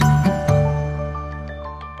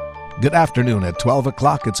Good afternoon. At 12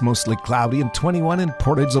 o'clock, it's mostly cloudy and 21 in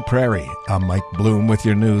Portage-la-Prairie. I'm Mike Bloom with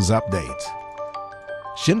your news update.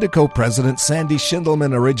 Shindico President Sandy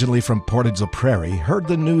Schindelman, originally from Portage-la-Prairie, heard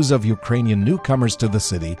the news of Ukrainian newcomers to the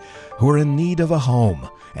city who are in need of a home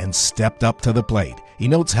and stepped up to the plate. He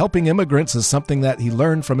notes helping immigrants is something that he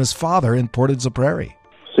learned from his father in Portage-la-Prairie.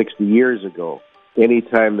 60 years ago,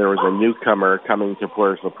 anytime there was a newcomer coming to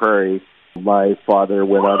Portage-la-Prairie, my father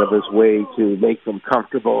went out of his way to make them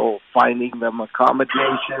comfortable, finding them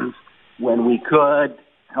accommodations when we could,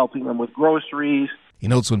 helping them with groceries. He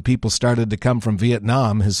notes when people started to come from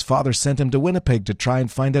Vietnam, his father sent him to Winnipeg to try and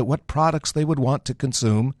find out what products they would want to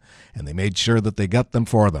consume, and they made sure that they got them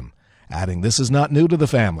for them. Adding, this is not new to the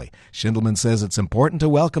family. Schindelman says it's important to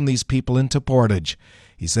welcome these people into Portage.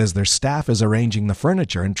 He says their staff is arranging the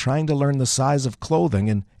furniture and trying to learn the size of clothing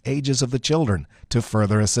and ages of the children to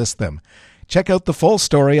further assist them. Check out the full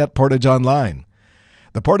story at Portage Online.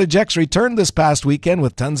 The Portage X returned this past weekend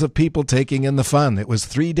with tons of people taking in the fun. It was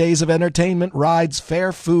 3 days of entertainment, rides,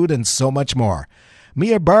 fair food, and so much more.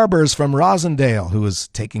 Mia Barber is from Rosendale, who is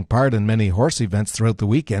taking part in many horse events throughout the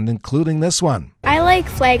weekend, including this one. I like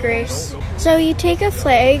flag race. So you take a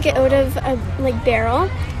flag out of a barrel,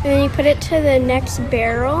 and then you put it to the next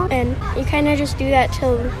barrel, and you kind of just do that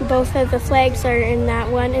till both of the flags are in that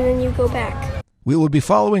one, and then you go back. We will be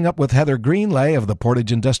following up with Heather Greenlay of the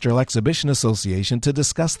Portage Industrial Exhibition Association to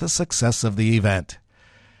discuss the success of the event.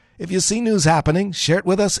 If you see news happening, share it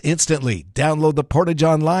with us instantly. Download the Portage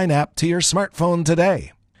Online app to your smartphone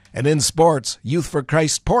today. And in sports, Youth for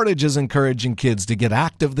Christ Portage is encouraging kids to get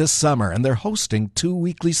active this summer, and they're hosting 2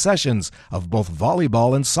 weekly sessions of both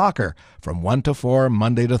volleyball and soccer from 1 to 4,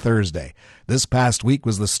 Monday to Thursday. This past week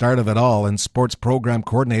was the start of it all, and sports program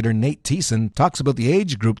coordinator Nate Thiessen talks about the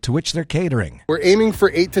age group to which they're catering. We're aiming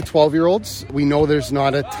for 8 to 12-year-olds. We know there's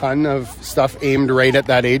not a ton of stuff aimed right at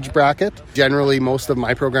that age bracket. Generally, most of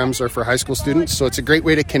my programs are for high school students, so it's a great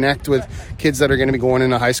way to connect with kids that are going to be going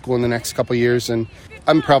into high school in the next couple of years. And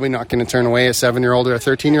I'm probably not going to turn away a 7-year-old or a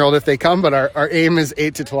 13-year-old if they come, but our aim is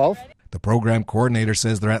 8 to 12. The program coordinator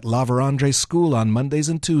says they're at La Vérandre School on Mondays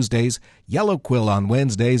and Tuesdays, Yellow Quill on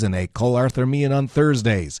Wednesdays, and École Arthur Meehan on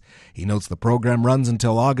Thursdays. He notes the program runs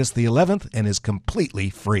until August the 11th and is completely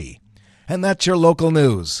free. And that's your local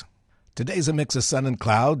news. Today's a mix of sun and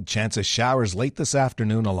cloud, chance of showers late this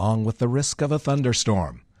afternoon along with the risk of a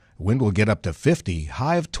thunderstorm. Wind will get up to 50,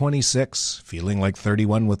 high of 26, feeling like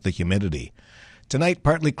 31 with the humidity. Tonight,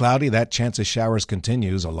 partly cloudy, that chance of showers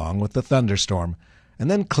continues along with the thunderstorm. And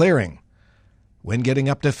then clearing. Wind getting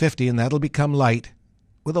up to 50, and that'll become light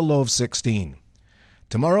with a low of 16.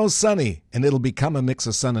 Tomorrow's sunny, and it'll become a mix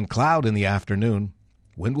of sun and cloud in the afternoon.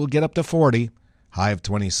 Wind will get up to 40, high of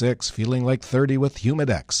 26, feeling like 30 with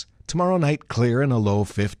humidex. Tomorrow night, clear and a low of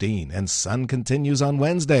 15, and sun continues on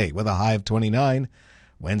Wednesday with a high of 29.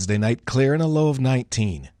 Wednesday night, clear and a low of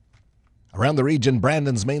 19. Around the region,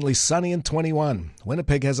 Brandon's mainly sunny and 21.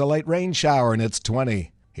 Winnipeg has a light rain shower and it's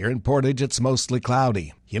 20. Here in Portage, it's mostly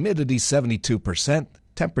cloudy. Humidity 72%.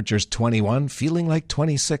 Temperatures 21, feeling like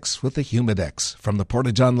 26 with the humidex. From the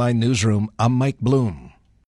Portage Online Newsroom, I'm Mike Bloom.